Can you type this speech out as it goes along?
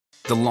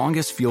The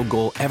longest field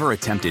goal ever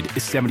attempted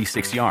is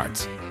 76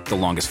 yards. The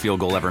longest field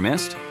goal ever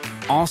missed?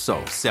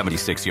 Also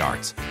 76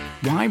 yards.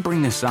 Why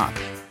bring this up?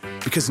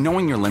 Because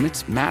knowing your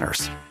limits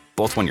matters,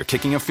 both when you're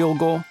kicking a field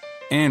goal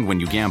and when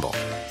you gamble.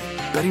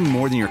 Betting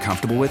more than you're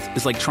comfortable with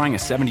is like trying a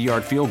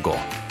 70-yard field goal.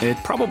 It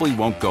probably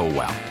won't go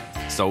well.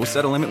 So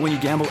set a limit when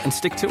you gamble and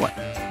stick to it.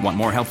 Want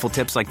more helpful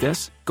tips like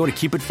this? Go to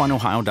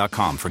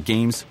keepitfunohio.com for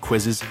games,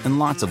 quizzes, and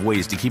lots of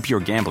ways to keep your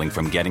gambling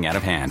from getting out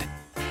of hand.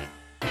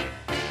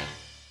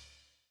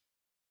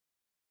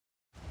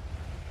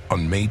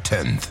 On May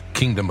 10th,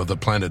 Kingdom of the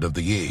Planet of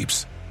the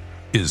Apes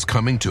is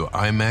coming to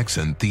IMAX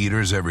and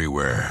theaters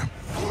everywhere.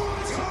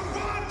 What a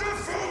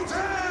wonderful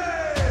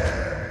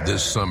day!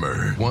 This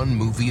summer, one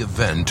movie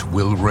event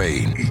will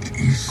reign. It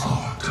is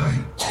our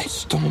time. They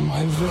stole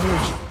my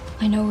village.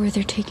 I know where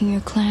they're taking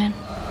your clan.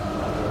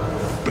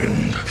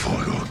 Bend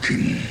for your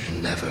king.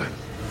 Never.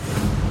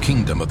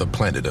 Kingdom of the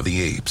Planet of the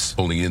Apes.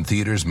 Only in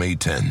theaters May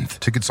 10th.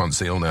 Tickets on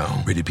sale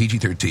now. Rated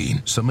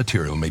PG-13. Some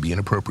material may be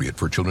inappropriate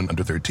for children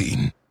under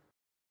 13.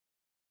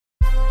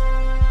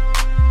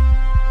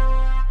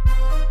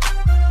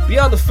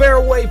 Beyond the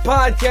Fairway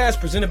podcast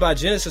presented by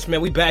Genesis.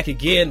 Man, we back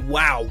again.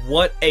 Wow,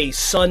 what a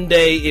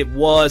Sunday it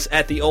was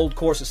at the Old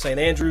Course at St.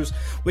 Andrews.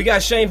 We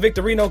got Shane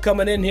Victorino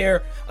coming in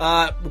here.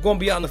 We're going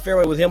Beyond the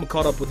Fairway with him. We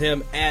caught up with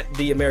him at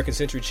the American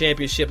Century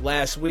Championship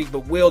last week.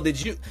 But Will,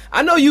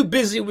 I know you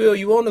busy, Will.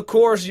 You on the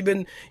course. You've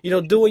been,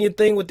 doing your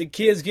thing with the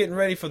kids, getting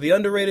ready for the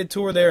Underrated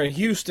Tour there in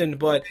Houston.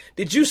 But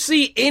did you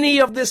see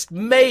any of this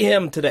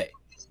mayhem today?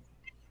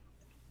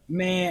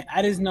 Man,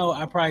 I just know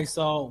I probably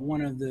saw one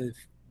of the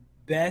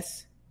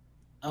best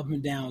up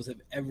and downs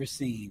I've ever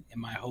seen in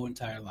my whole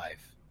entire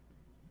life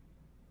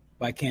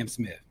by Cam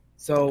Smith.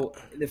 So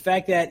the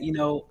fact that,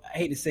 I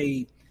hate to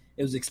say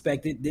it was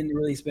expected, didn't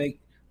really expect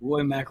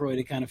Roy McIlroy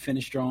to kind of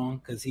finish strong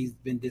because he's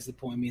been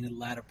disappointing me in the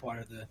latter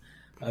part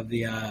of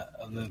the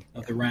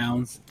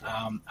rounds.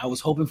 I was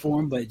hoping for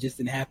him, but it just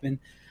didn't happen.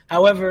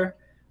 However,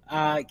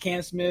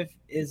 Cam Smith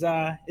is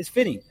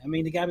fitting. I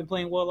mean, the guy been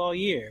playing well all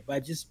year, but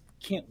I just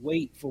can't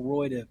wait for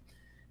Roy to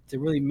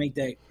really make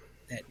that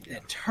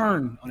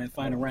turn on that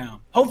final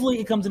round. Hopefully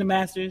it comes in the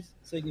Masters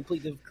so he can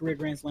complete the career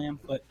Grand Slam,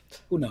 but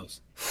who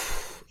knows?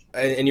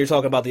 And you're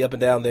talking about the up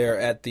and down there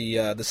at the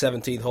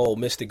 17th hole,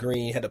 missed the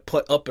green, had to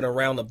put up and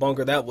around the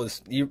bunker. That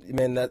was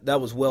that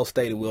was well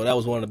stated, Will. That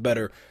was one of the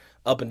better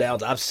up and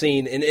downs I've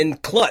seen in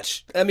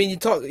clutch. I mean, you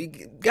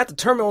got the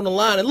tournament on the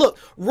line, and look,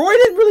 Roy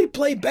didn't really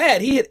play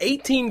bad. He hit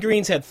 18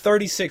 greens, had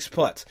 36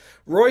 putts.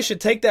 Roy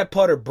should take that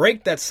putter,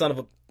 break that son of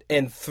a,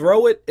 and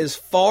throw it as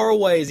far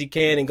away as he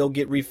can and go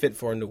get refit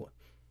for a new one.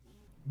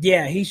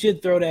 Yeah, he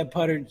should throw that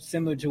putter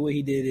similar to what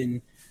he did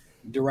in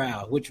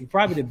Doral, which was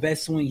probably the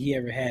best swing he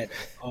ever had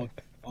all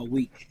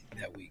week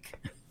that week.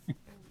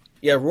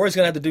 Yeah, Roy's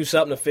going to have to do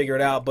something to figure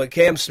it out, but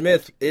Cam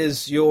Smith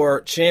is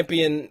your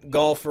champion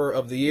golfer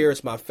of the year.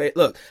 It's my favorite.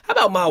 Look, how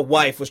about my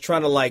wife was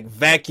trying to,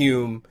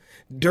 vacuum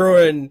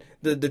during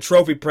the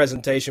trophy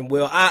presentation,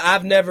 Will?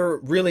 I've never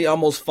really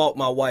almost fought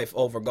my wife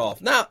over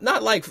golf. Not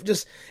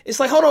it's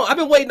like, hold on, I've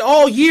been waiting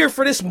all year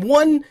for this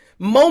one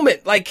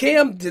moment. Like,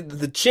 Cam,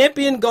 the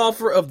champion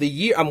golfer of the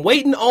year, I'm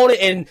waiting on it,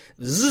 and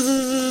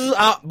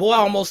I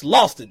almost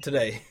lost it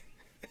today.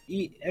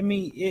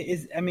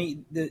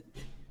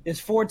 There's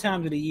 4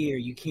 times of the year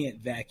you can't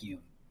vacuum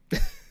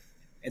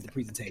at the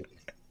presentation.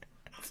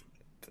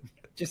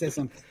 Just that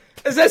simple.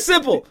 It's that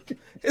simple.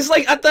 It's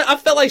like I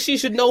felt like she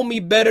should know me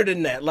better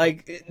than that.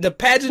 Like the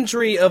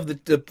pageantry of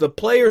the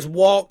players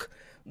walk,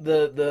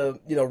 the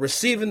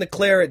receiving the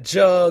claret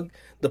jug,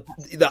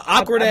 the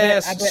awkward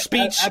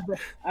speech.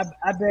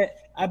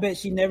 I bet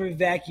she never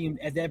vacuumed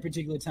at that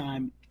particular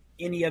time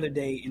any other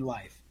day in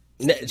life.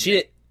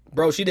 She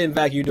didn't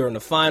vacuum during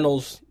the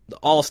finals, the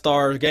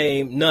All-Stars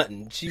game,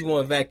 nothing. She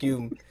want to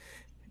vacuum.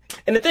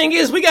 And the thing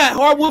is, we got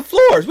hardwood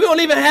floors. We don't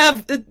even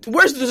have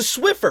where's the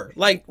Swiffer?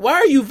 Like, why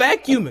are you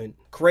vacuuming?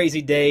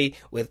 Crazy day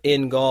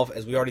within golf,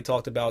 as we already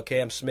talked about,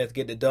 Cam Smith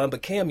getting it done.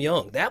 But Cam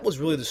Young, that was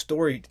really the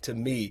story to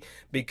me,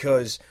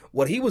 because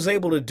what he was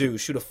able to do,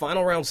 shoot a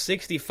final round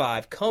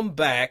 65, come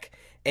back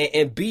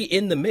and be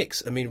in the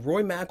mix. I mean,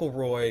 Roy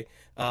McIlroy,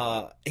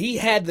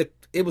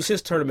 it was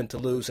his tournament to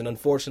lose, and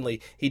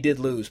unfortunately he did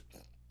lose.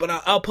 But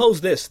I'll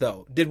pose this,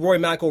 though. Did Roy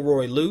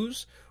McIlroy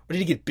lose, or did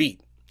he get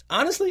beat?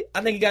 Honestly,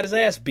 I think he got his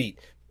ass beat.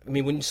 I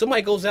mean, when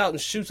somebody goes out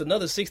and shoots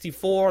another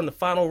 64 in the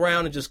final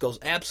round and just goes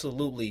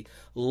absolutely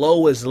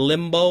low as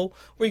limbo, what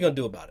are you going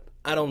to do about it?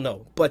 I don't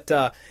know. But,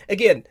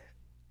 again,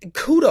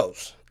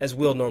 kudos, as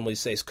Will normally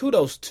says,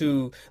 kudos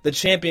to the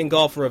champion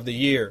golfer of the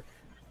year.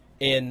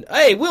 And,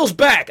 hey, Will's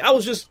back. I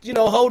was just,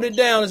 holding it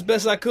down as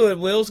best I could,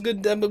 Will. It's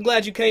good. I'm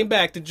glad you came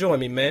back to join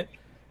me, man.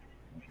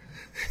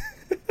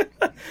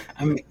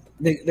 I mean,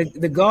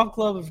 the golf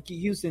club of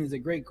Houston is a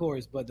great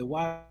course, but the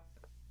Well,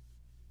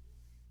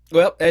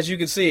 as you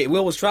can see,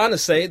 Will was trying to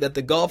say that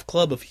the Golf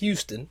Club of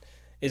Houston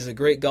is a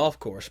great golf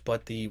course,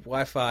 but the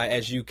Wi-Fi,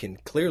 as you can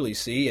clearly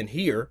see and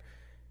hear,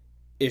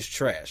 is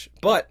trash.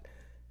 But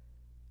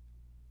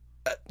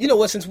You know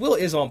what? Since Will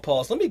is on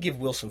pause, let me give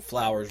Will some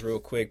flowers real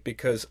quick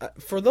because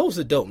for those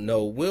that don't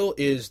know, Will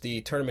is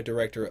the tournament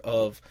director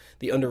of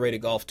the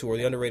Underrated Golf Tour.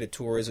 The Underrated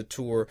Tour is a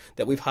tour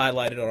that we've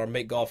highlighted on our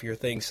Make Golf Your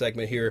Thing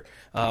segment here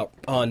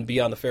on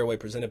Beyond the Fairway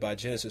presented by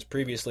Genesis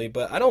previously.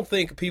 But I don't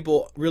think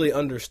people really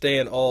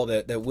understand all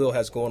that Will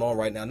has going on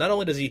right now. Not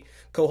only does he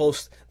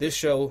co-host this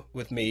show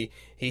with me,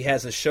 he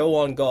has a show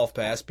on Golf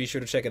Pass. Be sure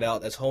to check it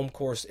out. That's Home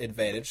Course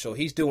Advantage. So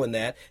he's doing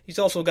that. He's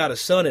also got a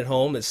son at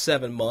home that's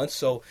 7 months.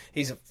 So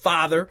he's a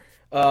father.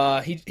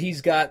 He's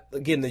got,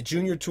 again, the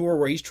junior tour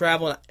where he's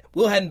traveling.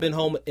 Will hadn't been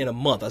home in a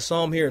month. I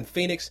saw him here in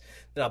Phoenix.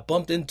 Then I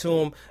bumped into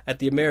him at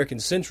the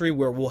American Century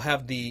where we'll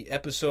have the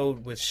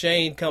episode with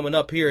Shane coming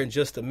up here in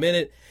just a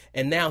minute.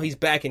 And now he's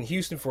back in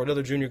Houston for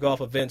another junior golf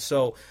event.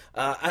 So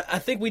I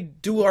think we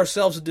do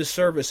ourselves a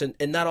disservice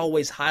and not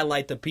always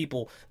highlight the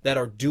people that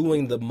are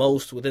doing the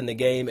most within the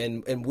game.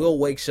 And Will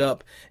wakes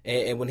up,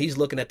 and when he's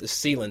looking at the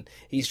ceiling,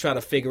 he's trying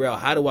to figure out,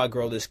 how do I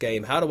grow this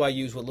game? How do I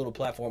use what little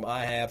platform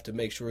I have to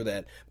make sure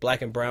that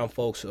black and brown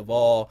folks of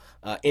all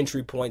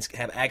entry points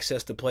have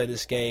access to play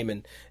this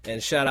game?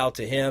 And shout out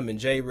to him and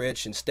Jay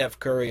Rich and Steph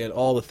Curry and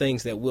all the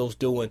things that Will's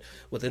doing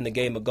within the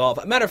game of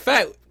golf. Matter of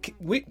fact,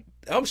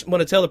 I'm going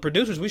to tell the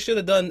producers we should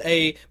have done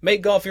a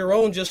Make Golf Your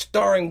Own just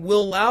starring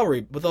Will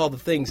Lowry with all the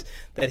things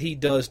that he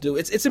does do.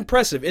 It's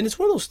impressive, and it's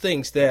one of those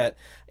things that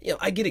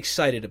I get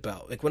excited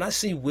about. Like when I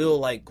see Will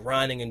like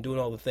grinding and doing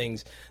all the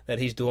things that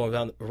he's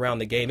doing around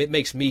the game, it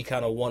makes me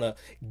kind of want to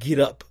get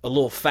up a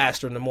little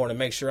faster in the morning,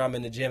 make sure I'm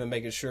in the gym and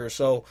making sure.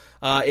 So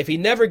if he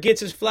never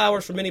gets his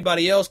flowers from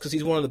anybody else because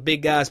he's one of the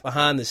big guys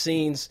behind the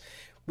scenes,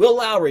 Will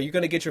Lowry, you're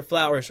going to get your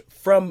flowers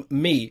from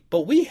me,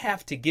 but we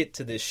have to get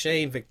to this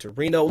Shane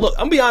Victorino. Look,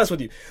 I'm going to be honest with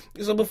you.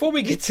 So before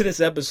we get to this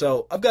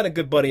episode, I've got a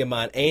good buddy of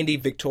mine, Andy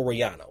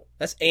Victoriano.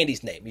 That's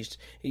Andy's name. He's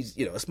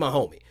it's my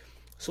homie.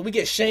 So we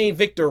get Shane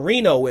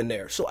Victorino in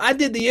there. So I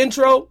did the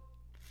intro,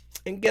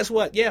 and guess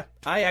what? Yeah,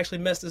 I actually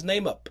messed his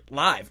name up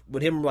live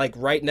with him like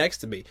right next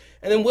to me.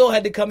 And then Will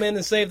had to come in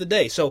and save the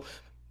day. So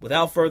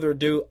without further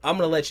ado, I'm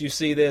going to let you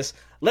see this.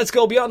 Let's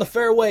go Beyond the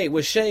Fairway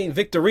with Shane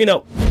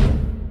Victorino.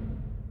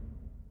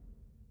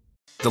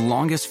 The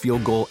longest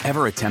field goal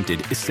ever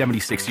attempted is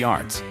 76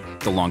 yards.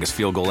 The longest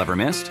field goal ever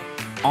missed?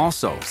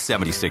 Also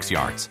 76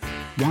 yards.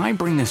 Why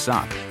bring this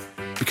up?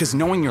 Because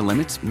knowing your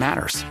limits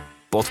matters,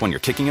 both when you're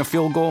kicking a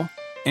field goal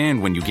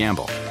and when you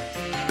gamble.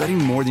 Betting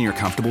more than you're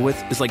comfortable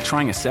with is like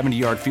trying a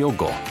 70-yard field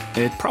goal.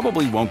 It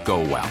probably won't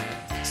go well.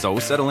 So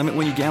set a limit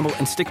when you gamble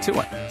and stick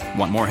to it.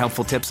 Want more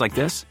helpful tips like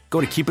this?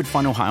 Go to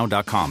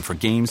keepitfunohio.com for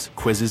games,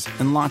 quizzes,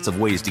 and lots of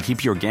ways to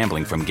keep your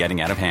gambling from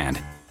getting out of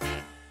hand.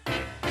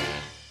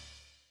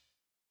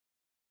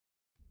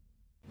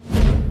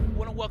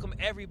 Welcome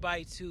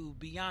everybody to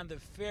Beyond the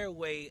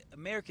Fairway,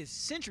 America's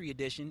Century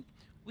Edition.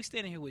 We're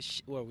sitting here with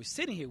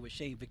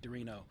Shane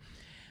Victorino,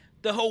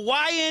 the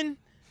Hawaiian.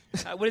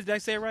 What did I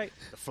say right?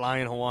 The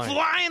Flying Hawaiian.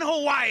 Flying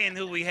Hawaiian,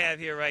 who we have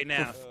here right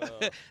now.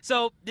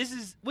 So this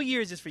is, what year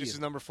is this for you? This is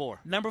number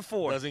 4. Number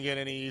 4. Doesn't get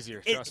any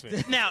easier. Trust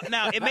me. Now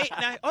it may.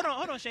 Now,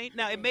 hold on, Shane.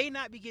 Now it may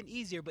not be getting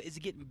easier, but is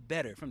it getting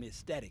better from the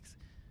aesthetics?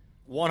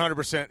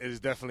 100% is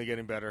definitely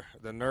getting better.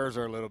 The nerves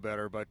are a little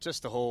better, but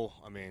just the whole,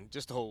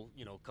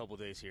 couple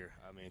days here.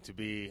 To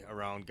be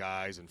around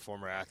guys and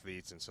former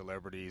athletes and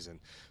celebrities and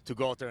to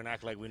go out there and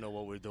act like we know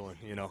what we're doing,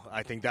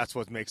 I think that's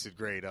what makes it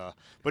great.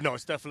 But no,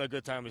 it's definitely a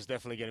good time. It's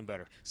definitely getting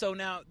better. So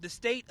now the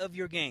state of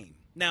your game.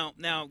 Now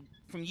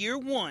from year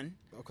 1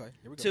 here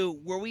we go. to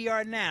where we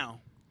are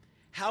now,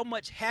 how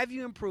much have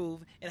you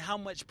improved and how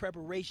much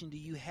preparation do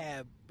you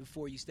have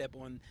before you step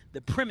on the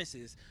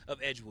premises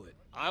of Edgewood?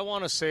 I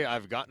want to say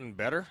I've gotten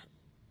better,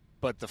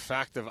 but the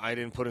fact that I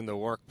didn't put in the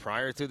work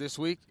prior to this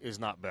week is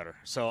not better.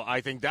 So I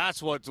think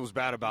that's what was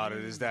bad about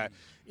it, is that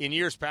in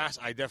years past,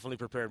 I definitely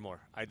prepared more.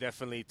 I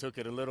definitely took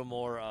it a little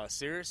more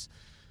serious,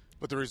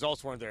 but the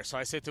results weren't there. So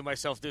I said to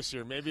myself this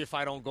year, maybe if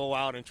I don't go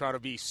out and try to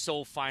be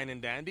so fine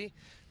and dandy,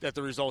 that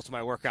the results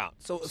might work out.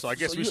 So I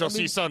guess we shall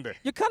see Sunday.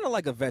 You're kind of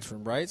like a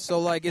veteran, right? So,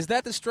 like, is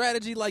that the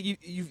strategy? Like,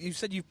 you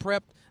said you've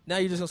prepped. Now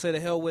you're just going to say the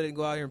hell with it and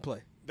go out here and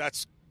play.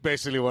 That's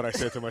basically what I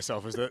said to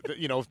myself, is that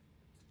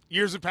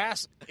years have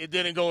passed. It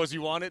didn't go as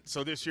you wanted.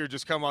 So this year,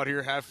 just come out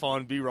here, have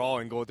fun, be raw,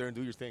 and go out there and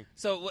do your thing.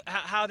 So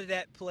how did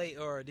that play,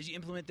 or did you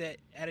implement that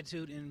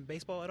attitude in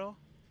baseball at all?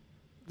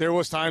 There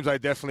was times I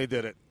definitely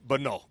did it, but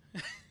no.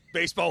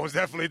 Baseball was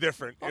definitely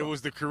different. It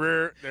was the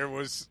career. There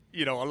was,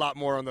 a lot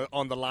more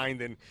on the line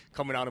than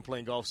coming out and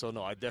playing golf. So,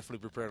 no, I definitely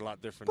prepared a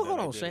lot different. But hold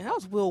on, Shane.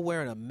 How's Will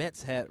wearing a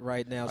Mets hat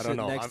right now? I don't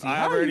know. Next to you?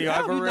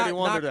 I've already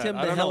wondered that. Him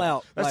I don't the hell know.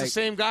 out. That's the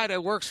same guy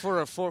that works for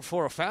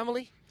a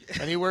family,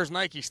 and he wears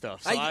Nike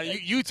stuff. So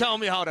you tell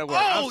me how that works.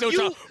 I'm still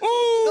trying.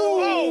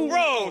 Oh,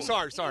 bro.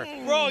 Sorry.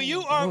 Bro,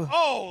 you are.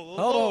 Hold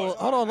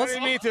on.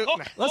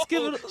 Let's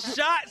give it.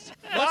 Shots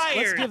fired.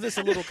 Let's give this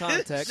a little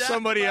context.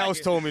 Somebody else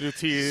told me to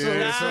tee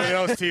it. Somebody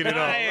else teed it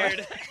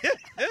up.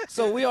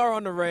 So we are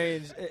on the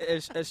range,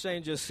 as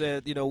Shane just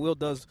said. Will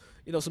does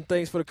some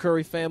things for the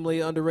Curry family,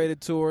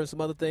 Underrated Tour, and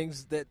some other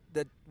things that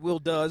Will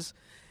does.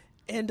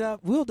 And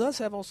Will does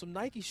have on some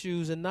Nike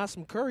shoes and not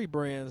some Curry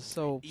brands.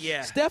 So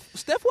yeah,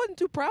 Steph wasn't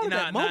too proud of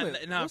that moment.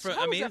 It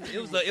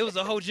was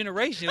a whole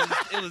generation.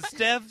 It was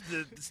Steph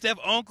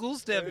uncle,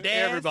 Steph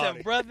dad, everybody.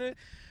 Steph brother.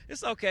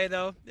 It's okay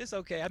though. It's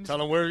okay. Tell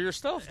them where your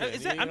stuff.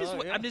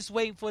 I'm just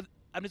waiting for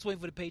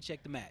the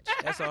paycheck to match.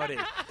 That's all it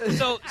is.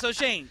 So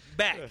Shane,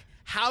 back.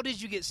 How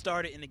did you get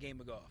started in the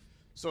game of golf?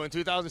 So in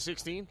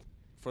 2016,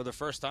 for the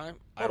first time,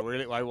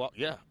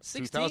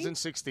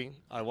 2016,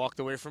 I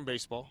walked away from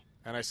baseball.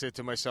 And I said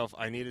to myself,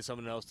 I needed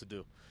something else to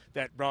do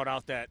that brought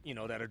out that,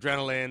 that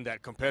adrenaline,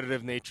 that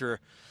competitive nature.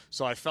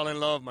 So I fell in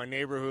love. My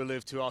neighbor who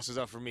lived 2 houses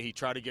up from me, he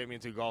tried to get me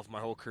into golf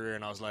my whole career.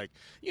 And I was like,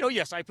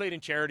 yes, I played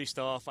in charity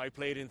stuff. I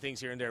played in things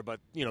here and there.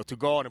 But, to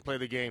go out and play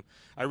the game,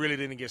 I really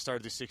didn't get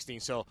started at 16.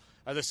 So,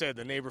 as I said,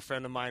 the neighbor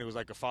friend of mine who was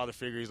like a father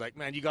figure, he's like,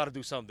 man, you got to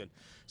do something.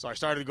 So I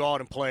started to go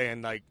out and play.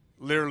 And,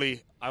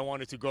 literally, I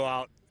wanted to go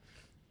out,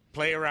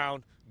 play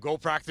around, go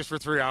practice for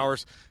 3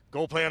 hours,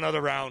 go play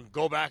another round,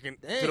 go back,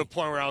 and to the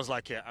point where I was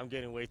like, I'm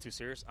getting way too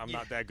serious. I'm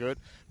not that good.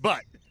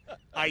 But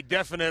I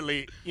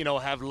definitely,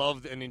 have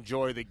loved and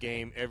enjoyed the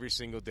game every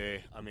single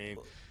day. I mean,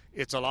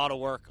 it's a lot of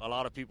work. A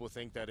lot of people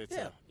think that it's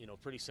a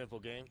pretty simple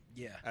game.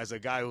 Yeah. As a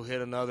guy who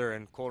hit another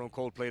and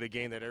quote-unquote played a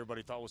game that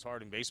everybody thought was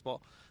hard in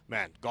baseball,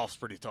 man, golf's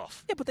pretty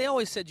tough. Yeah, but they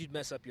always said you'd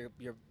mess up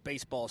your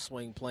baseball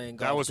swing playing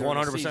golf. That was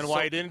 100% why so,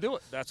 I didn't do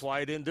it. That's why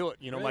I didn't do it.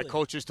 Really? My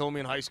coaches told me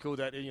in high school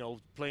that,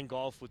 playing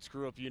golf would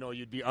screw up,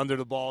 you'd be under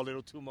the ball a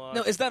little too much.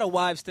 No, is that a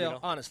wives' tale,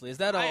 honestly? Is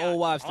that an old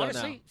wives' tale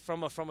honestly,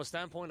 now? From a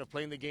standpoint of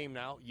playing the game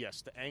now,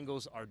 yes, the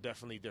angles are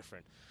definitely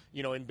different.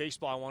 In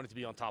baseball, I wanted to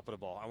be on top of the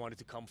ball. I wanted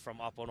to come from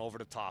up and over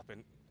the top.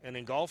 And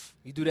in golf,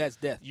 you do that's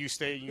death.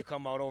 You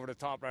come out over the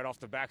top right off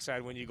the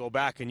backside. When you go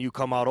back and you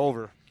come out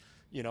over,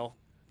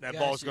 that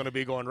ball's going to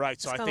be going right.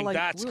 So I think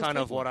that's kind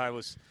of what I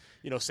was,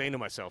 saying to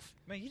myself.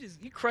 Man,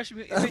 you crushed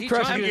me. I'm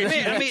trying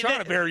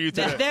to bury you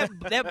to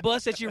that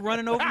bus that you're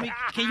running over me.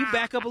 Can you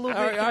back up a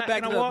little bit? I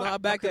backed it up. I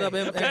backed it up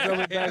and drove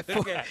it back.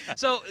 Okay.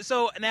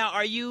 So now,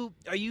 are you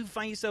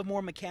find yourself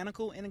more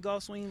mechanical in a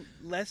golf swing,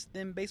 less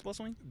than baseball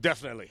swing?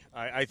 Definitely.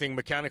 I think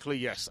mechanically,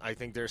 yes. I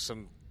think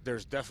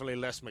there's definitely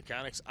less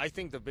mechanics. I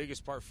think the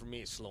biggest part for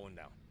me is slowing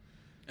down.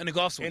 In the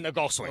golf swing? In the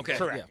golf swing, okay.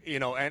 Correct.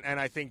 Yeah. And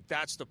I think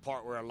that's the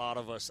part where a lot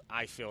of us,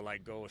 I feel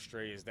like, go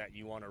astray is that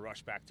you want to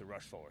rush back to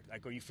rush forward.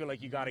 You feel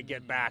like you got to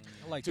get back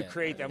to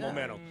create that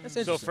momentum.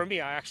 So for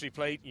me, I actually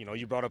played,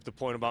 you brought up the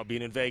point about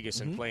being in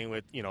Vegas and playing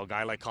with, a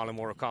guy like Colin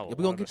Morikawa,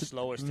 one of the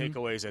slowest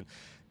takeaways. And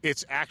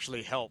it's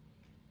actually helped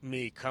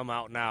me come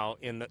out now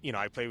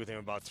I played with him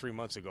about 3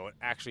 months ago. It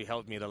actually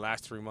helped me the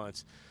last 3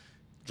 months.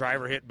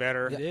 Driver hit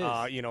better,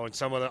 and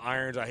some of the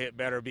irons I hit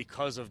better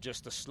because of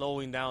just the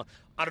slowing down.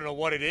 I don't know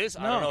what it is.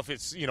 I don't know if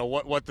it's,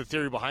 what the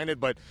theory behind it,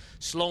 but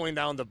slowing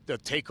down the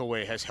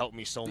takeaway has helped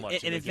me so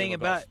much. And the thing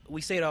about,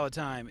 we say it all the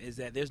time, is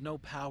that there's no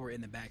power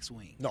in the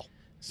backswing. No.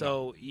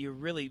 So you're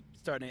really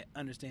starting to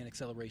understand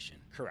acceleration.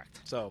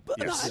 Correct. So,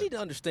 but I need to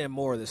understand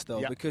more of this,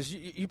 though, because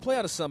you play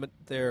out of Summit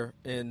there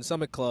in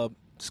Summit Club,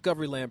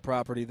 Discovery Land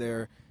property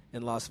there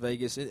in Las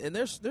Vegas, and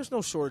there's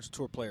no shortage of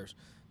tour players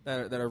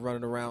that are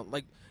running around.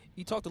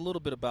 You talked a little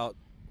bit about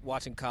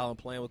watching Colin,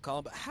 playing with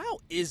Colin, but how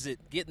is it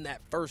getting that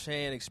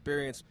firsthand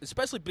experience,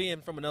 especially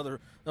being from another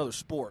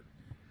sport,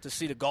 to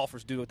see the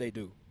golfers do what they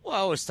do? Well, I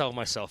always tell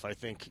myself, I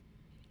think,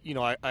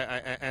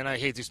 I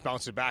hate to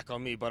bounce it back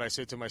on me, but I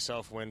say to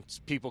myself, when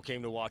people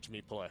came to watch me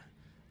play,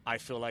 I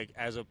feel like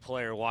as a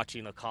player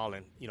watching a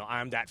Colin,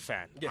 I'm that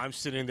fan. Yeah. I'm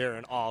sitting there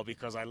in awe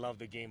because I love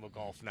the game of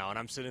golf now, and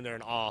I'm sitting there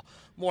in awe.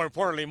 More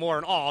importantly, more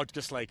in awe,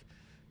 just like,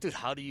 dude,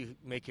 how do you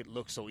make it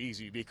look so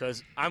easy?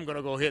 Because I'm going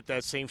to go hit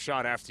that same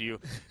shot after you,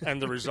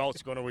 and the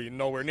result's going to be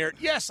nowhere near it.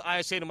 Yes,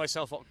 I say to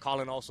myself,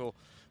 Colin also,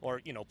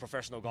 or,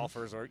 professional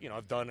golfers, or,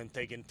 I've done and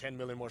taken 10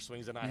 million more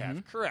swings than I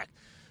have. Correct.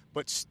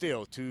 But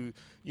still,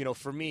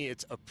 for me,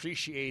 it's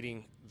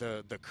appreciating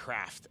the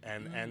craft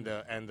and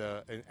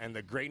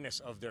the greatness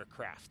of their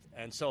craft.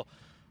 And so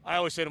I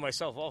always say to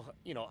myself,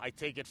 I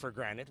take it for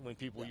granted when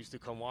people used to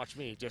come watch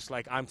me, just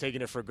like I'm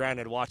taking it for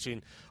granted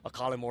watching a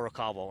Colin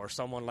Morikawa or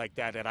someone like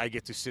that I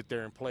get to sit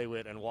there and play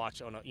with and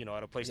watch on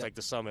at a place like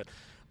the Summit.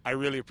 I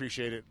really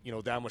appreciate it,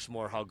 that much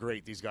more how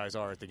great these guys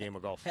are at the game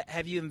of golf.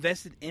 Have you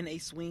invested in a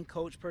swing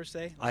coach per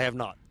se? I have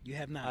not. You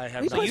have not. I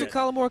have he not. plays with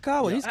Colin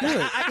Morikawa. He's good.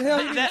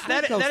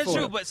 That is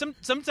true. But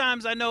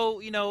sometimes I know,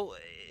 No,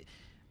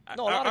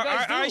 a lot of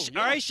guys do.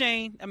 All right,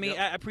 Shane. I mean,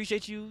 I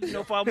appreciate you,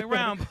 following me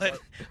around, but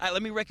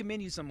let me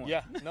recommend you someone.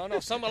 Yeah, no.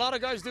 A lot of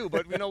guys do,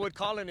 but with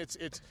Colin,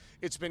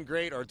 it's been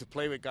great, or to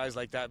play with guys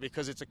like that,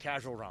 because it's a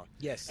casual round.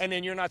 Yes. And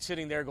then you're not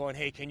sitting there going,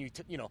 hey, can you,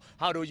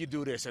 how do you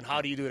do this and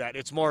how do you do that?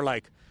 It's more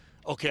like,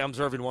 okay, I'm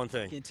observing one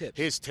thing. Getting tips.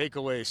 His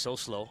takeaway is so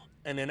slow.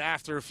 And then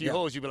after a few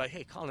holes, you'll be like,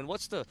 hey, Colin,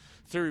 what's the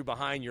theory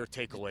behind your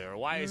takeaway? Or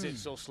why is it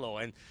so slow?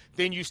 And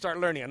then you start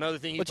learning. Another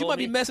thing But you might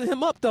be messing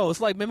him up, though.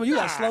 It's like, remember, you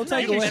got slow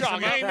takeaways.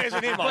 I ain't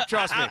messing him up,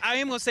 trust me. I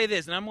am going to say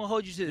this, and I'm going to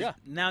hold you to this. Yeah.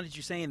 Now that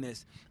you're saying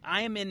this,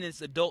 I am in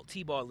this adult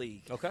T-ball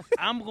league. Okay.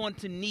 I'm going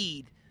to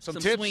need some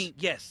tips? swing.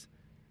 Yes.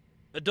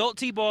 Adult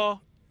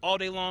T-ball, all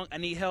day long. I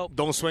need help.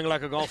 Don't swing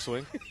like a golf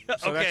swing.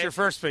 So Okay. that's your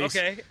first piece.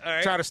 Okay, all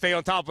right. Try to stay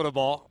on top of the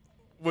ball,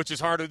 which is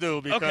hard to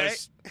do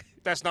because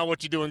that's not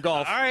what you do in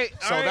golf. All right,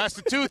 So all right. that's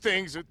the two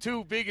things, the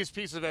two biggest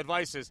pieces of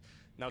advice is,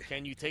 now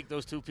can you take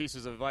those two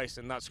pieces of advice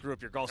and not screw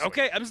up your golf swing?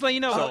 Okay, I'm just letting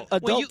you know. So-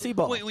 Adult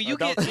T-ball. When you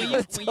get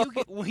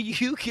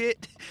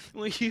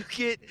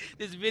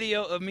this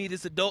video of me,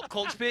 this adult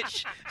coach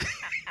pitch.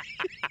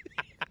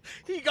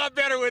 He got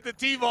better with the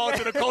T-ball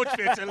to the coach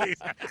pitch at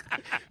least.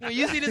 When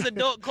you see this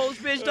adult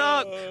coach pitch,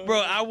 dog,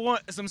 bro, I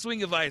want some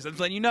swing advice. I'm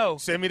just letting you know.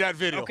 Send me that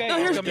video. Okay. Now,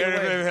 here's, It's gonna be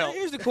Very, very help.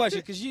 here's the question,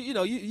 because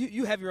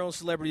you have your own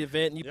celebrity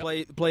event and you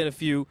play in a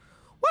few.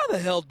 Why the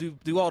hell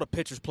do all the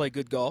pitchers play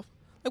good golf?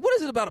 Like, what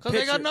is it about a pitcher?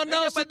 Because they got nothing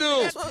else to do.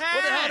 That's What what- the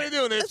hell they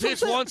do? They That's what I'm pitch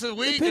saying. once a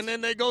week, They and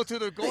then they go to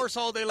the course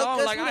all day long.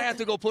 That's Like, what I have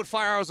to go put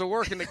 5 hours of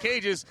work in the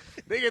cages.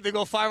 They get to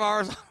go 5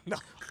 hours. No.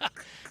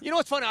 You know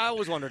what's funny? I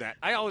always wonder that.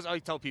 I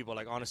tell people,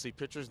 like, honestly,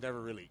 pitchers never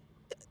really,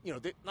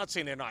 not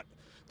saying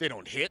they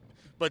don't hit,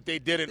 but they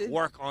didn't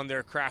work on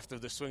their craft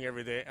of the swing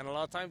every day. And a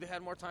lot of times they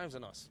had more times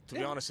than us, to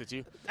be honest with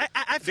you.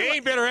 I feel They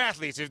ain't better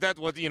athletes, if that's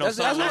what, That's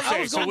some what would I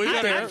say. was So gonna we get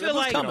gotta, there. I feel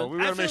like- we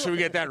want to I make feel sure we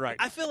get that right.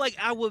 I feel like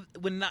I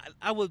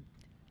would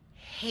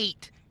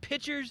hate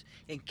pitchers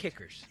and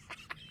kickers.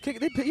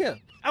 Yeah.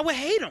 I would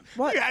hate them.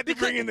 What? You had to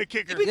bring in the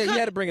kicker. Yeah, you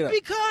had to bring it up.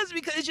 Because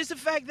it's just the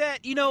fact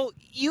that, you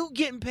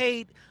getting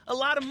paid a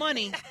lot of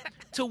money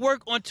to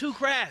work on two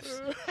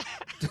crafts.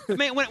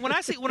 Man, when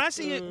I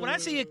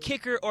see a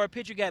kicker or a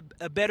pitcher got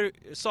a better,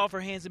 softer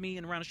hands than me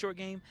in around a short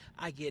game,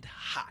 I get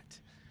hot.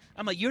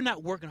 I'm like, you're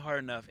not working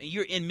hard enough, and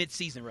you're in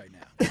mid-season right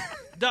now.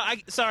 Dog,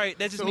 sorry,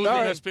 that's just So me. who's the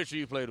best pitcher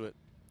you played with?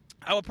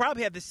 I would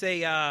probably have to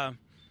say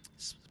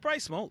probably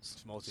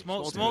Smoltz. Smoltz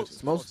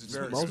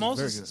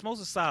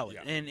is solid.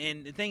 Yeah.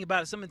 And the thing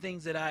about it, some of the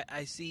things that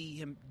I see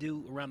him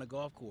do around the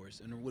golf course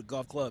and with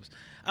golf clubs,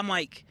 I'm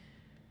like,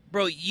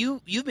 bro,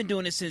 you've been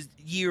doing this since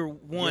year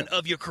one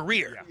of your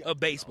career of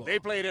baseball. They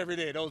played every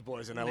day, those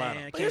boys in Atlanta.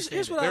 Man, I But can't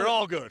stand it. They're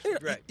all good.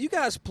 Right. You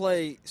guys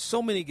play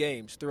so many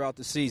games throughout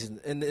the season,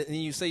 and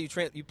you say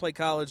you play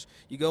college,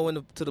 you go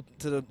into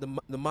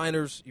the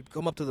minors, you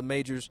come up to the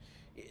majors.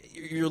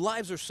 Your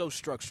lives are so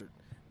structured.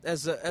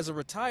 As a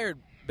retired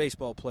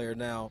baseball player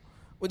now,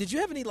 well, did you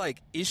have any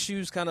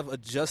issues kind of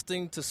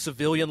adjusting to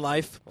civilian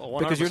life? Well,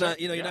 because you're 100%,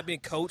 not you're yeah. not being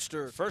coached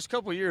or. First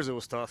couple of years, it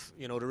was tough,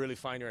 to really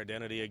find your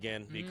identity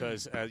again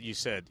because, as you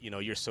said,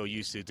 you're so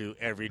used to do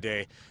every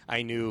day.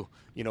 I knew,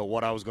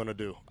 what I was going to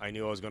do. I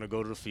knew I was going to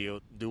go to the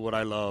field, do what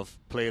I love,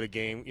 play the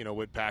game,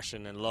 with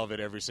passion and love it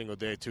every single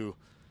day too.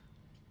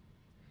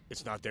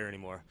 It's not there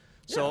anymore.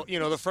 So,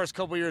 the first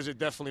couple of years, it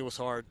definitely was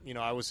hard.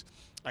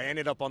 I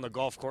ended up on the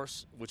golf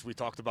course, which we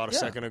talked about a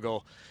second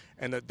ago,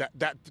 and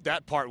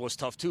that part was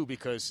tough too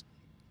because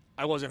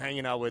I wasn't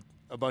hanging out with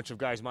a bunch of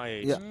guys my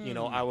age.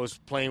 Yeah. I was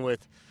playing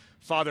with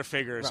father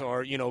figures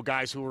or,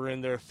 guys who were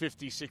in their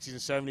 50s, 60s,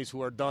 and 70s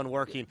who are done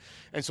working.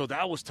 And so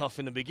that was tough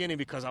in the beginning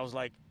because I was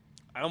like,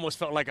 I almost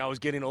felt like I was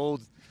getting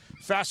old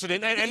faster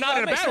than, and not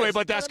in a bad way,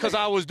 but that's because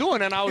I was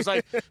doing it. And I was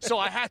like, so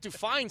I had to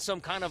find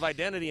some kind of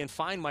identity and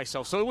find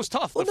myself. So it was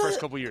tough the first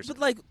couple of years.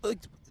 But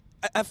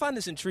I find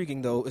this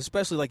intriguing though,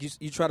 especially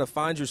you try to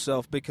find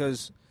yourself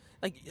because,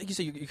 like you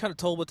said, you're kind of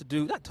told what to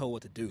do. Not told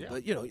what to do,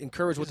 but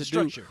encouraged what to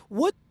structure.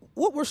 do.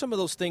 What were some of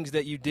those things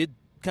that you did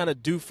kind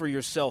of do for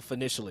yourself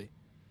initially?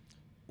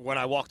 When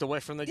I walked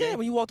away from the game? Yeah,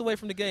 when you walked away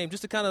from the game,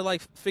 just to kind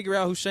of figure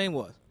out who Shane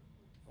was.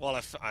 Well,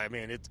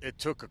 it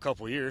took a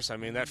couple years.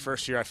 That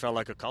first year I felt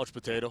like a couch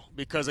potato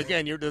because,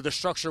 again, the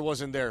structure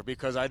wasn't there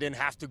because I didn't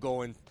have to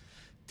go and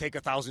take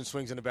 1,000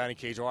 swings in the batting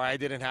cage, or I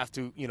didn't have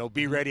to,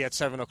 be ready at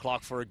 7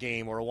 o'clock for a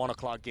game or a 1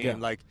 o'clock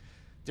game. Yeah.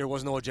 There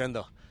was no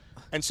agenda.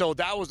 And so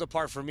that was the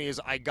part for me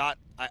is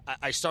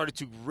I started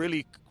to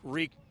really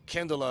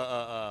rekindle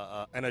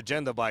an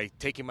agenda by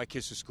taking my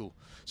kids to school.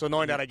 So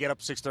knowing that I get up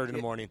 6:30 in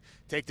the morning,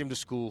 take them to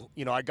school,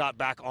 I got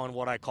back on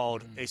what I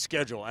called a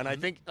schedule. And I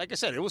think, like I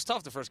said, it was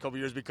tough the first couple of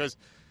years because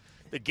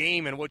the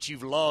game and what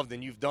you've loved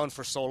and you've done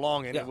for so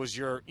long, and it was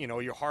your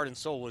heart and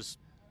soul was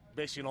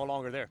basically no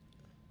longer there.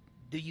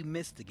 Do you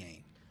miss the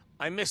game?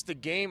 I miss the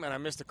game and I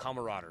miss the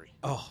camaraderie.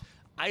 Oh.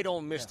 I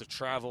don't miss the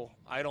travel.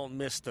 I don't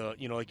miss the,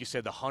 like you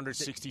said, the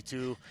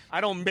 162.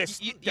 I don't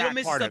miss You that don't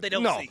miss part stuff of they it.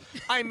 don't No, see.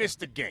 I miss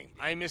the game.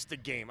 I miss the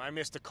game. I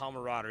miss the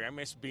camaraderie. I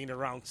miss being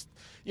around,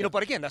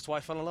 But again, that's why I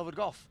fell in love with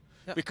golf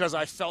because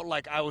I felt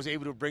like I was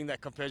able to bring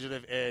that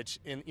competitive edge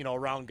in,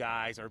 around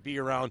guys or be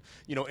around,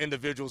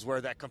 individuals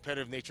where that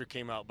competitive nature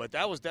came out. But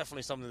that was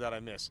definitely something that I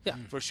miss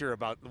for sure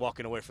about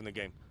walking away from the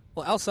game.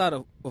 Well, outside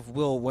of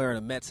Will wearing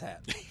a Mets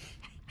hat.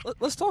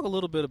 Let's talk a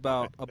little bit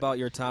about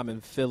your time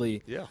in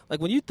Philly. Yeah.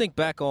 When you think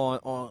back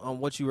on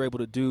what you were able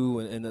to do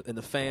and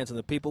the fans and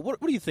the people,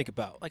 what do you think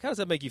about? How does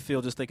that make you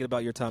feel just thinking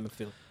about your time in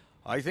Philly?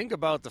 I think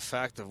about the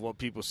fact of what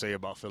people say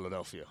about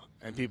Philadelphia.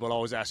 And people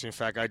always ask me, in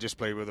fact, I just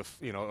played with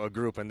a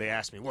group, and they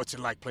asked me, what's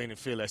it like playing in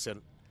Philly? I said,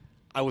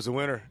 I was a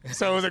winner.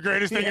 So it was the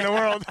greatest thing in the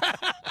world.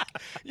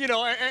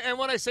 And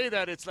when I say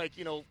that, it's like,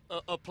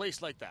 a place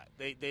like that.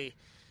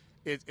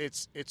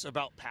 it's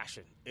about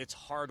passion. It's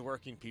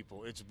hardworking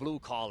people. It's blue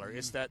collar.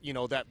 It's that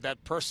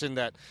that person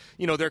that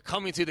they're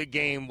coming to the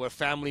game with a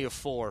family of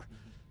 4.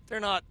 They're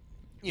not.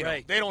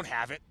 They don't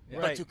have it,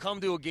 but to come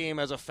to a game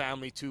as a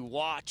family, to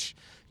watch,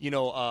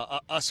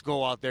 us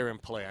go out there and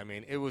play. I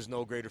mean, it was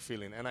no greater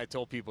feeling. And I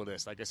told people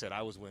this, like I said,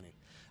 I was winning.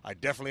 I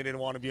definitely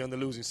didn't want to be on the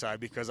losing side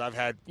because I've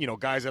had,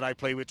 guys that I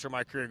played with through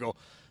my career go,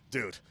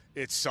 dude,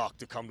 it sucked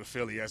to come to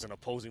Philly as an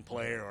opposing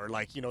player, or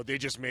they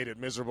just made it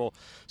miserable.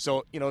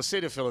 So,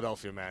 city of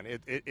Philadelphia, man,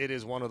 it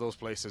is one of those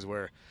places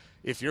where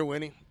if you're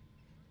winning,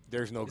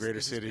 there's no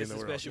greater city in the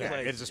world.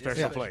 It's a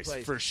special place.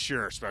 For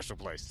sure, special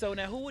place. So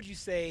now, who would you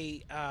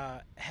say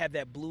had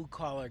that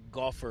blue-collar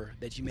golfer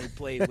that you may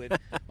play with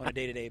on a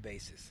day-to-day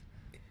basis?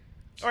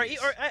 Or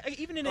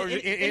even in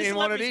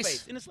one of these?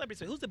 Space, in a celebrity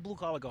space. Who's the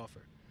blue-collar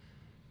golfer?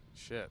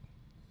 Shit.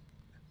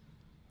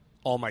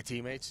 All my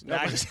teammates? Nah,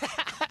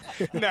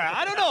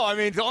 I don't know. I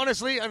mean,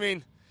 honestly,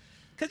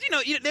 because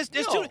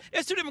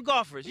there's two different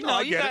golfers. You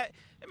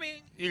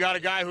got a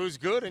guy who's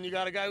good, and you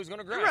got a guy who's going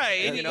to grind.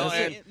 Right.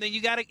 And then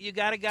you got a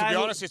guy. To be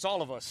honest, it's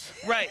all of us.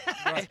 Right.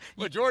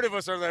 Majority of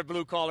us are that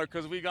blue collar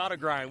because we got to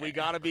grind. We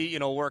got to be,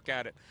 work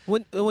at it.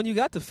 When you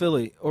got to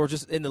Philly, or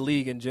just in the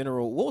league in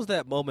general, what was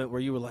that moment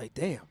where you were like,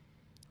 "Damn,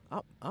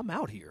 I'm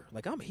out here.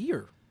 Like I'm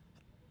here."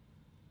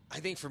 I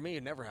think for me,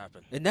 it never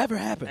happened. It never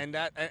happened.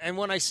 And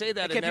when I say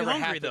that, it never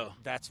happened. Though.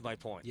 That's my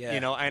point. Yeah.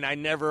 And I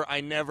never,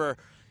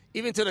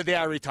 even to the day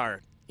I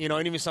retired. And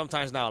even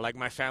sometimes now, like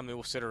my family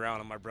will sit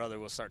around and my brother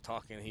will start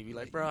talking, and he'd be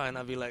like, "Bro," and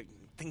I'd be like,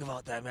 "Think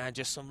about that, man.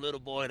 Just some little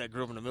boy that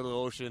grew up in the middle of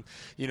the ocean.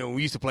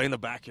 We used to play in the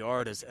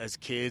backyard as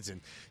kids,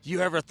 and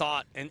you ever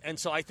thought?" And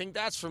so I think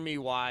that's for me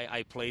why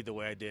I played the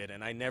way I did,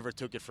 and I never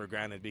took it for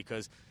granted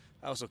because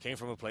I also came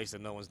from a place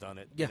that no one's done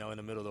it, in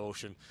the middle of the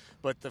ocean.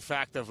 But the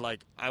fact of,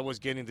 I was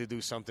getting to do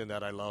something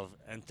that I love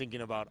and thinking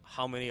about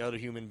how many other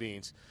human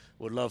beings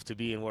would love to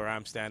be in where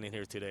I'm standing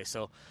here today.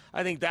 So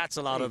I think that's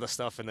a lot of the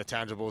stuff and the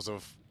tangibles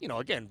of,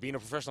 again, being a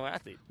professional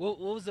athlete. What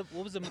was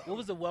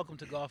the welcome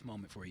to golf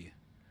moment for you?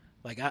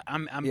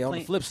 I'm playing, on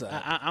the flip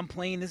side. I'm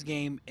playing this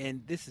game,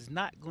 and this is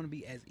not going to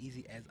be as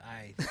easy as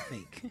I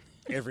think.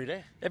 Every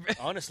day,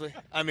 honestly.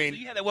 So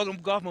you had that welcome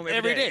golf moment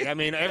every day.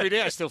 Every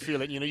day I still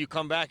feel it. You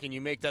come back and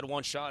you make that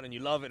one shot and you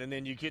love it, and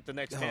then you get the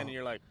next 10 and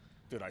you're like,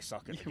 dude, I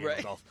suck at the game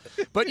of golf.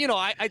 But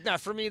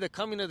for me, the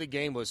coming to the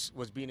game was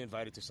being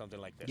invited to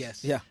something like this.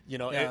 Yes. Yeah.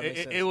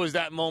 It was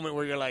that moment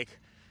where you're like,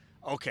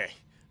 okay,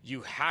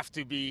 you have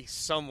to be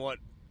somewhat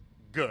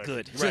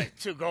good right,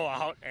 to go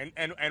out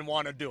and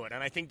want to do it.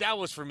 And I think that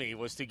was for me,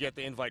 was to get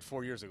the invite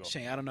 4 years ago.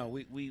 Shane, I don't know.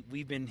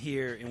 We've been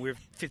here and we're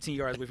 15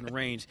 yards away from the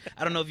range.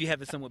 I don't know if you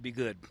have to somewhat be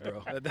good,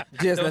 bro.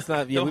 Yes, that's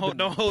not. Yeah,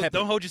 don't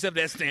hold yourself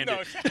to that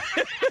standard.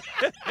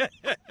 No.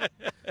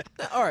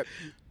 All right,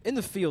 in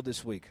the field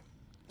this week,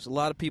 there's a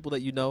lot of people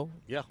that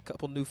a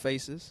couple new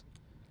faces.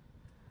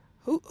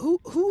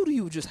 Who do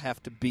you just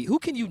have to beat? Who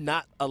can you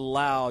not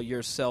allow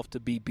yourself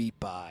to be beat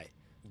by?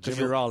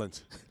 Jimmy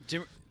Rollins.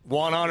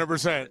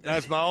 100%.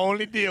 That's my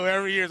only deal.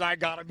 Every year I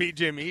got to beat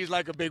Jimmy. He's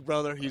like a big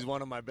brother. He's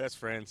one of my best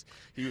friends.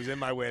 He was in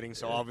my wedding,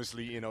 so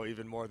obviously,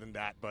 even more than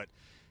that. But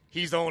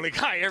he's the only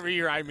guy every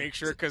year I make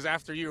sure, because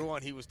after year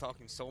 1, he was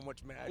talking so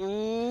much mad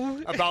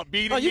about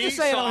beating me.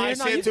 So I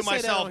said to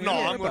myself, no,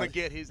 I'm going to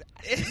get his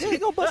ass.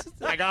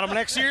 I got him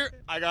next year.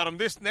 I got him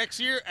this next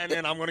year, and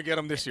then I'm going to get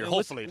him this year.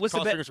 Hopefully. What's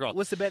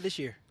the bet this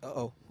year?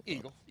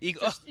 Eagle.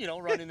 Just,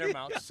 running their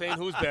mouth, saying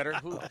who's better.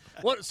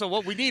 So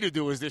what we need to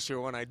do is this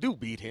year, when I do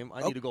beat him,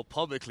 I need to go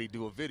publicly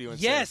do a video and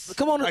say,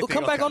 come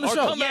back on the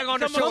show. Come back on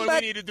the show, and we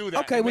need to do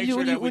that. Okay, when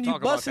you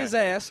bust his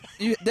ass,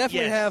 you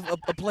definitely have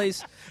a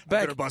place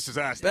back. Better bust his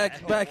ass.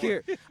 Back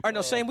here. All right,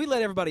 now, Shane, we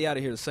let everybody out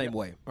of here the same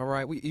way. All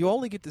right, you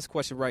only get this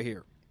question right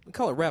here. We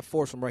call it Rap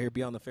Force from right here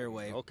beyond the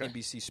fairway. Okay.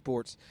 NBC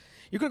Sports.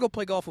 You're gonna go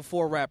play golf with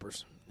 4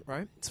 rappers.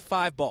 Right? It's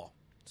 5 ball.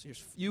 So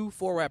here's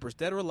 4 rappers,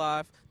 dead or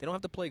alive. They don't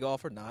have to play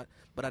golf or not,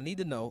 but I need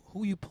to know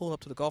who you pulling up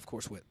to the golf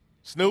course with.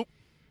 Snoop.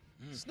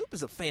 Snoop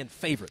is a fan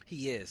favorite.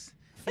 He is.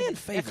 Fan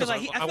favorite.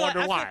 I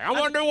wonder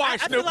why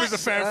Snoop is a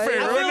fan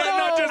favorite.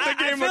 Not just a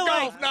game of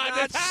golf.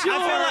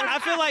 I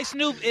feel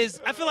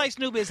like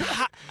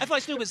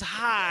Snoop is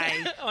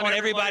high on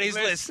everybody's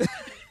list.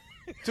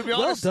 To be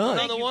honest,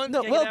 another one.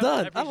 No, well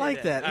done. I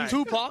like that. Right.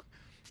 Tupac.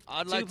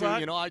 I'd like to,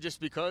 I just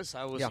because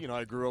I was,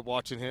 I grew up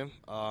watching him.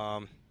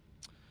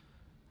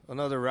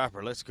 Another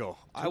rapper. Let's go.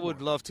 I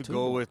would love to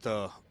go with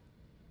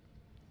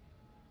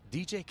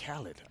DJ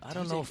Khaled. I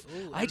don't know.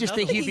 I just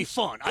think he'd be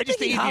fun. I just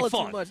think he'd be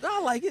fun. No,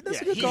 I like it.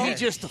 That's a good call. He's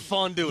just a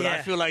fun dude. Yeah.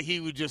 I feel like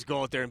he would just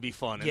go out there and be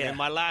fun. And then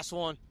my last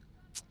one,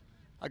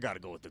 I got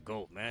to go with the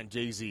GOAT, man,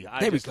 Jay-Z.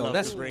 I just love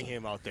to bring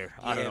him out there.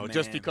 I don't know,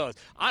 just because.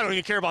 I don't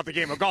even care about the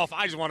game of golf.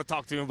 I just want to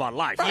talk to him about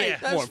life.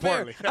 Right, more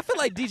importantly. I feel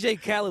like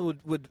DJ Khaled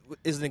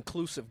is an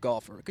inclusive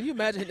golfer. Can you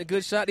imagine hitting a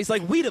good shot? He's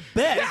like, we the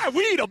best. Yeah,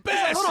 we the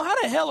best. Like, hold on,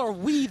 how the hell are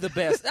we the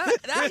best? I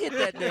hit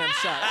that damn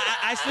shot.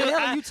 What the hell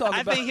are you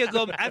talking about?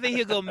 I think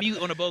he'll go mute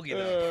on a bogey,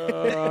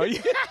 though.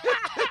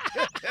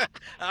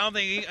 I don't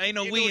think ain't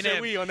no He we in said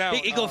that. we on that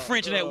He one. go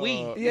French in that we.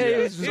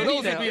 So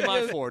those would be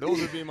my four.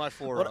 Those would be my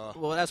four.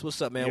 Well, that's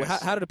what's up, man.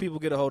 Yes. How do the people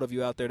get a hold of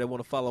you out there that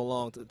want to follow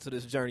along to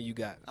this journey you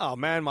got? Oh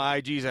man, my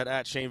IG's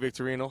at Shane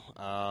Victorino.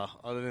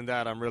 Other than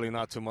that, I'm really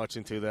not too much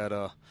into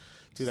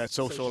that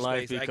social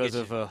life space. because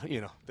of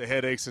the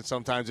headaches and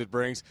sometimes it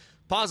brings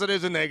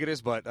positives and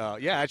negatives. But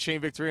at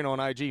Shane Victorino on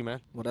IG, man.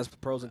 Well, that's the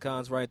pros and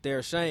cons right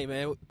there. Shane,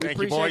 man, we Thank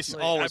you, appreciate boys.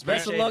 Always,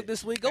 best man. of luck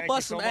this week. Go Thank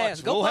bust you some so ass.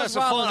 much. Go we'll bust have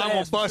some fun. Robin's I'm gonna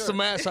ass for bust sure.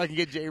 some ass so I can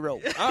get J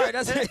Rope. All right,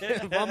 that's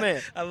it. My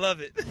man. I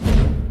love it.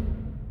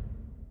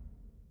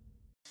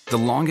 The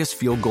longest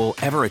field goal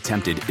ever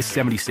attempted is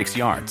 76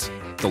 yards.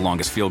 The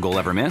longest field goal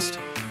ever missed?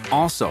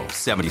 Also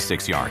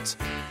 76 yards.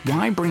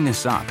 Why bring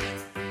this up?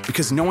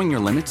 Because knowing your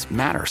limits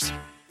matters,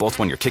 both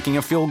when you're kicking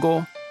a field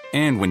goal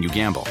and when you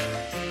gamble.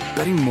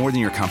 Betting more than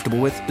you're comfortable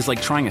with is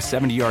like trying a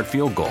 70-yard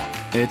field goal.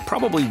 It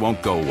probably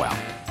won't go well.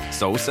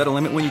 So set a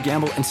limit when you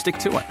gamble and stick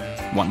to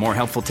it. Want more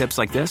helpful tips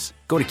like this?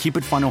 Go to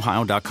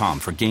keepitfunohio.com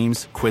for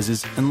games,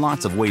 quizzes, and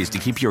lots of ways to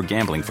keep your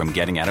gambling from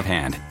getting out of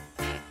hand.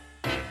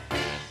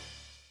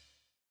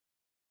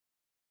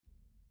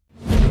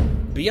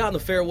 Beyond the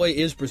Fairway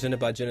is presented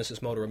by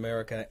Genesis Motor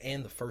America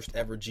and the first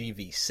ever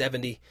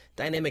GV70.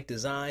 Dynamic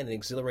design and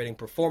exhilarating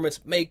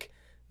performance make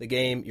the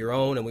game your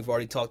own. And we've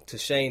already talked to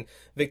Shane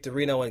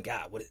Victorino, and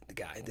God, what the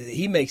guy,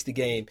 he makes the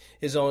game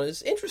his own.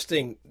 It's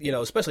interesting,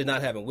 especially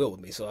not having Will with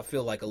me, so I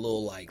feel like a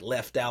little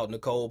left out in the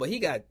cold, but he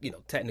got,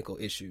 technical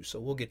issues, so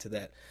we'll get to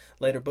that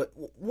later. But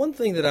one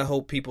thing that I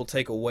hope people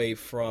take away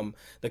from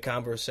the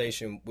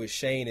conversation with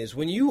Shane is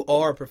when you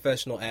are a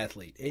professional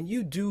athlete and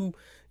you do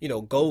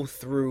go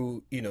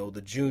through,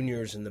 the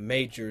juniors and the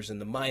majors and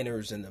the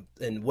minors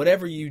and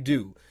whatever you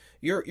do,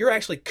 you're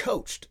actually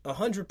coached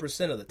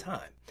 100% of the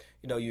time.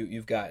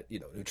 You've got,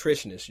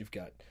 nutritionists, you've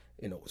got,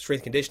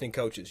 strength conditioning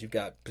coaches, you've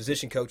got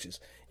position coaches,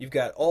 you've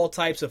got all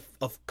types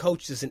of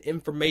coaches and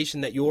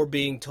information that you're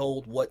being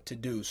told what to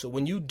do. So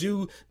when you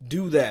do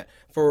that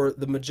for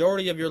the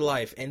majority of your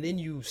life and then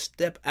you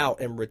step out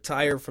and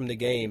retire from the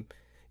game,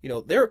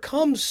 there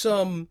comes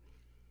some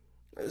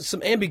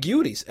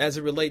ambiguities as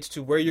it relates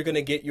to where you're going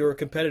to get your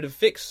competitive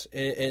fix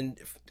and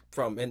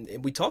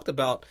we talked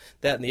about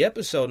that in the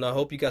episode, and I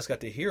hope you guys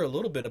got to hear a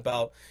little bit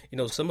about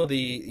some of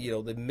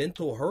the the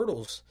mental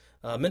hurdles,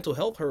 mental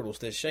health hurdles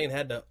that Shane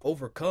had to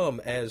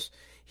overcome as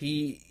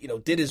he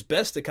did his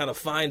best to kind of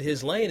find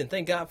his lane. And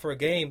thank God for a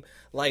game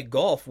like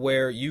golf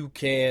where you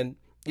can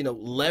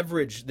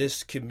leverage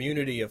this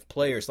community of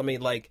players. I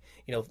mean,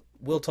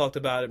 Will talked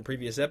about it in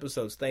previous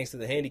episodes, thanks to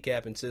the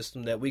handicapping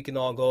system, that we can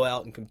all go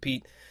out and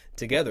compete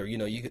together.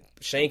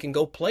 Shane can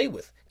go play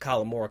with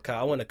Colin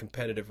Morikawa in a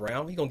competitive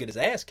round. He's going to get his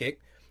ass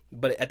kicked,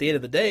 but at the end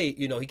of the day,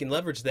 he can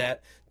leverage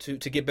that to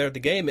get better at the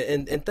game.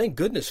 And thank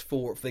goodness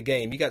for the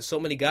game. You got so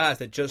many guys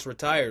that just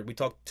retired. We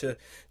talked to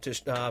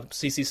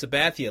CC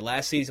Sabathia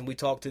last season. We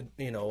talked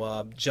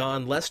to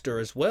John Lester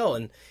as well.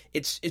 And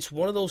it's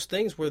one of those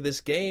things where this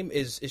game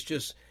is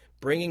just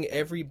bringing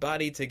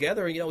everybody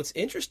together. And it's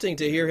interesting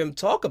to hear him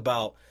talk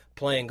about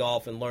playing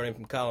golf and learning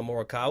from Colin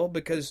Morikawa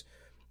because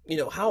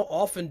how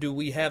often do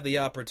we have the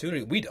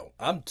opportunity? We don't.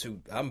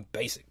 I'm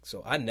basic,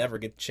 so I never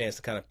get the chance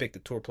to kind of pick the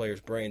tour players'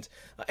 brains.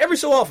 Every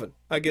so often,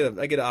 I get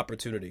an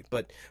opportunity.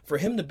 But for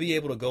him to be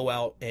able to go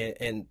out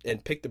and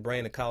pick the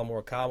brain of Colin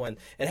Morikawa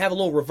and have a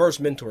little reverse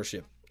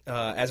mentorship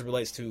as it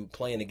relates to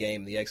playing the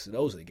game, the X's and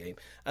O's of the game,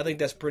 I think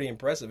that's pretty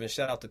impressive. And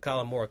shout out to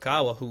Colin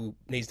Morikawa, who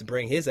needs to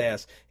bring his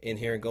ass in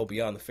here and go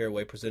beyond the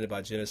fairway, presented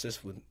by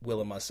Genesis with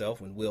Will and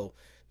myself when Will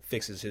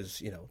fixes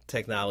his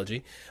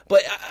technology.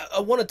 But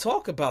I want to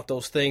talk about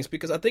those things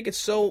because I think it's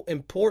so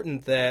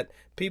important that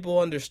people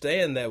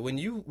understand that when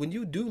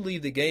you do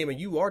leave the game and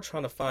you are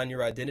trying to find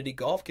your identity,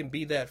 golf can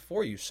be that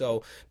for you.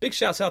 So big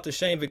shouts out to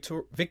Shane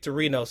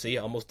Victorino. See,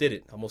 I almost did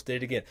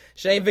it again.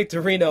 Shane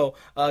Victorino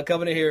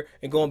coming in here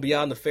and going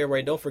beyond the fairway.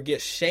 And don't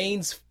forget,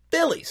 Shane's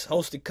Phillies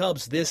host the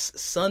Cubs this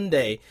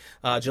Sunday,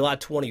 July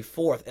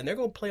 24th, and they're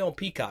going to play on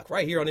Peacock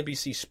right here on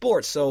NBC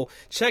Sports. So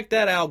check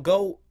that out.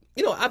 Go.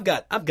 I've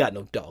got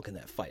no dog in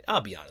that fight. I'll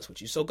be honest with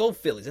you. So go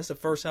Phillies. That's the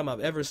first time I've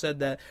ever said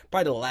that.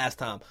 Probably the last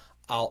time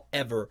I'll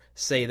ever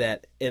say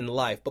that in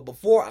life. But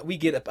before we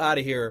get up out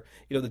of here,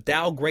 the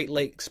Dow Great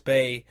Lakes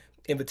Bay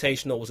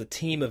Invitational was a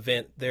team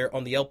event there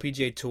on the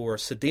LPGA Tour.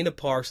 Sadina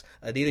Parks,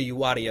 Anita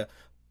Uwadia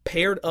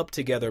paired up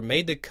together,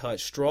 made the cut,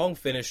 strong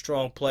finish,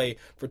 strong play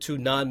for two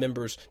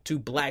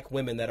black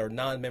women that are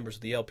non-members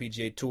of the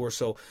LPGA Tour.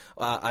 So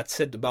I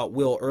said about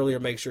Will earlier,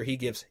 make sure he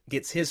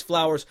gets his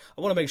flowers.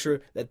 I want to make sure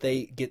that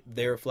they get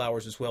their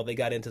flowers as well. They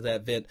got into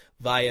that event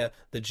via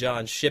the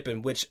John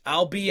Shippen, which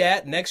I'll be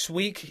at next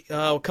week,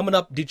 coming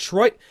up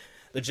Detroit.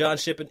 The John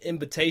Shippen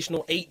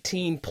Invitational,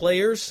 18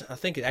 players. I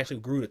think it actually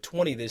grew to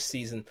 20 this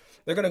season.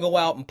 They're going to go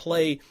out and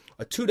play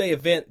a 2-day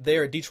event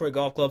there at Detroit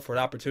Golf Club for an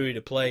opportunity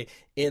to play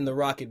in the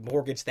Rocket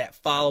Mortgage that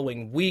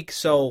following week.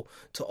 So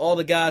to all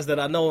the guys that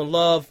I know and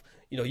love,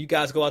 you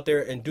guys go out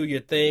there and do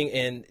your thing.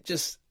 And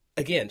just,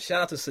 again,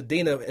 shout out to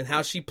Sadina and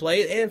how she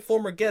played and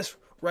former guest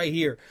right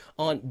here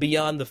on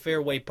Beyond the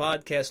Fairway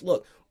podcast.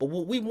 Look, But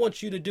what we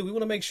want you to do, we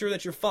want to make sure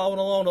that you're following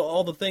along to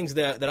all the things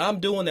that I'm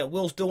doing, that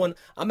Will's doing.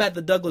 I'm at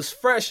the Douglas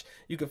Fresh.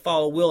 You can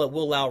follow Will at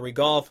Will Lowry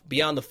Golf.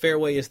 Beyond the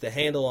Fairway is the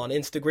handle on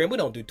Instagram. We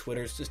don't do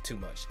Twitter. It's just too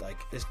much. Like,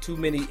 there's too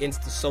many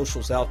Insta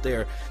socials out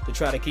there to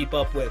try to keep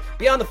up with.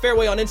 Beyond the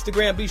Fairway on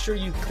Instagram. Be sure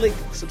you click,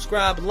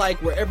 subscribe, like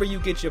wherever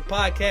you get your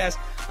podcast.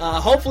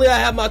 Hopefully I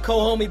have my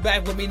co-homie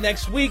back with me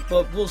next week,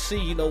 but we'll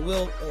see. You know,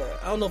 Will,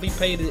 I don't know if he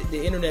paid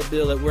the internet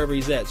bill at wherever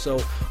he's at,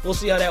 so we'll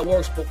see how that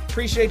works. But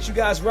appreciate you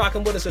guys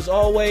rocking with us as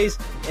always,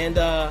 and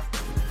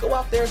go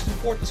out there and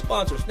support the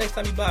sponsors. Next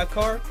time you buy a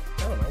car,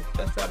 I don't know,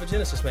 test drive a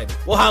Genesis maybe.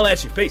 We'll holla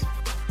at you. Peace.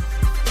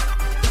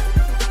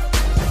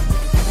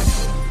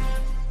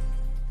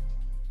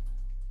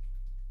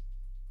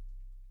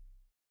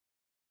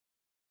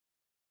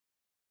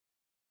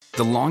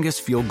 The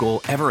longest field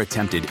goal ever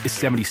attempted is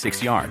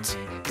 76 yards.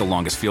 The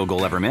longest field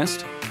goal ever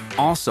missed?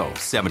 Also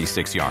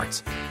 76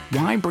 yards.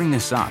 Why bring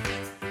this up?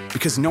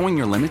 Because knowing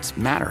your limits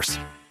matters,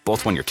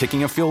 both when you're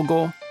kicking a field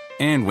goal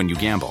and when you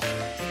gamble.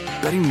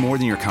 Betting more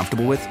than you're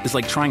comfortable with is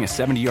like trying a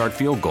 70-yard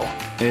field goal.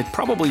 It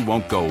probably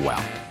won't go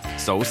well.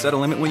 So set a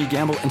limit when you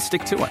gamble and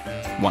stick to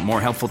it. Want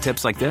more helpful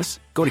tips like this?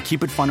 Go to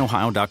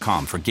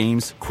keepitfunohio.com for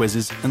games,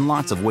 quizzes, and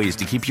lots of ways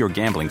to keep your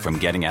gambling from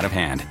getting out of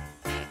hand.